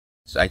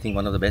So I think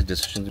one of the best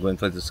decisions going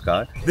for this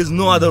car. There's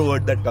no other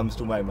word that comes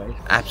to my mind.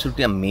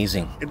 Absolutely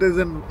amazing. It is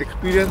an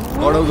experience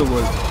out of the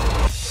world.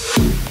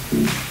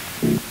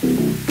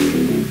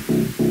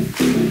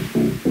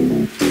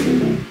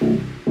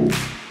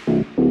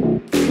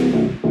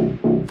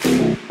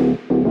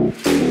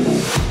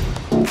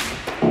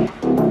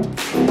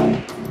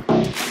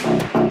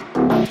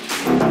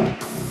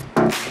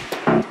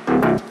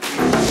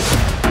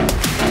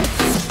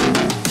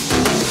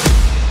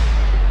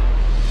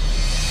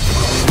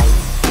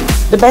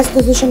 The best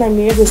decision I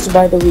made was to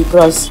buy the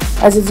V-Cross,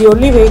 as it's the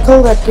only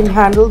vehicle that can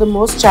handle the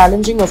most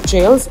challenging of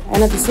trails,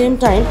 and at the same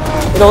time,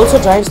 it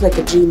also drives like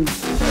a dream.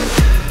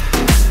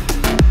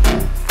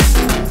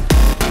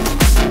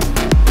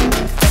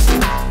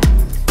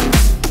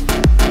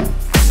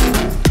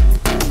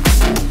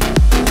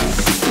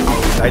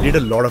 I did a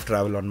lot of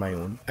travel on my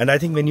own, and I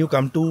think when you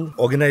come to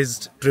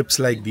organized trips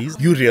like these,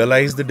 you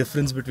realize the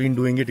difference between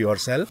doing it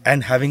yourself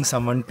and having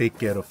someone take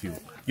care of you.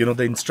 You know,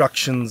 the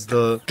instructions,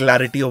 the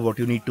clarity of what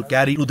you need to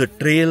carry, to the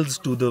trails,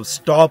 to the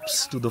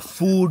stops, to the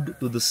food,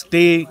 to the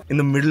stay in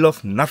the middle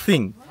of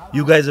nothing.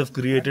 You guys have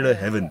created a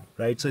heaven,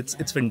 right? So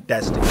it's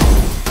fantastic.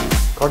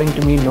 According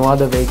to me, no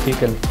other vehicle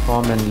can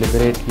perform and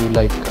liberate you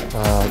like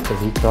the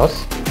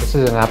V-Cross. This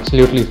is an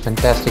absolutely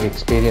fantastic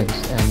experience,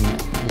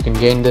 and you can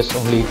gain this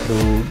only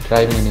through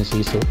driving an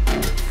Isuzu.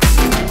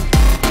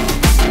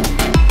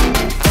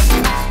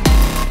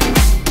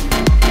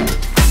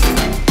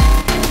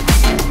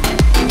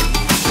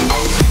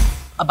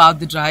 About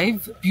the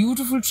drive,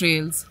 beautiful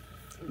trails,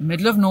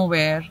 middle of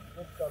nowhere.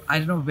 I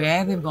don't know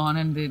where they've gone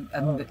and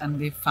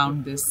they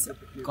found this.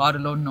 God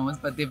alone knows,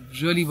 but they've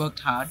really worked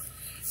hard,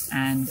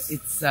 and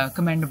it's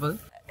commendable.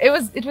 It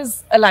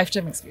was a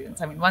lifetime experience.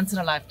 I mean, once in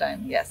a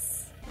lifetime,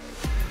 yes.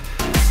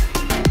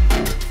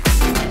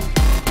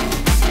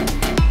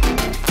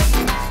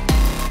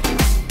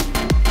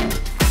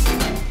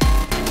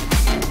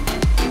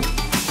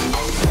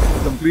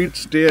 Complete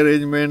stay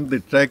arrangement, the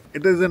track,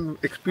 it is an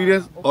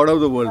experience out of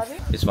the world.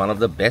 It's one of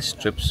the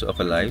best trips of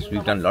our lives.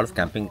 We've done a lot of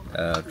camping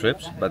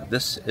trips, but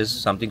this is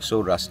something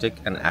so rustic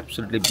and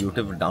absolutely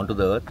beautiful, down to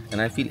the earth. And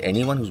I feel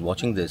anyone who's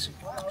watching this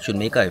should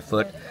make an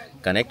effort,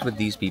 connect with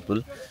these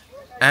people,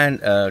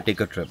 and take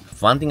a trip.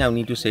 One thing I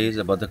need to say is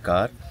about the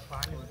car.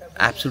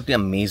 Absolutely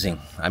amazing.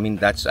 I mean,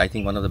 that's, I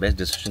think, one of the best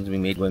decisions we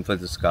made going for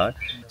this car.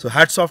 So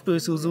hats off to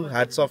Isuzu,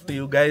 hats off to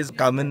you guys,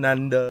 Kaman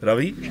and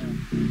Ravi.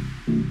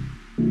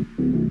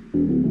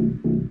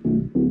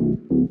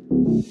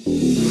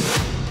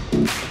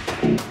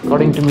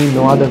 According to me,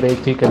 no other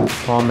vehicle can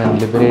perform and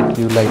liberate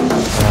you like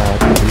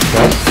the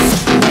V-Cross.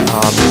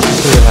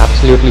 This is an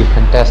absolutely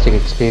fantastic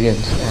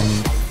experience,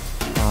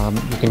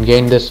 and you can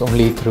gain this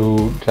only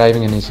through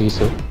driving an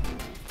Isuzu.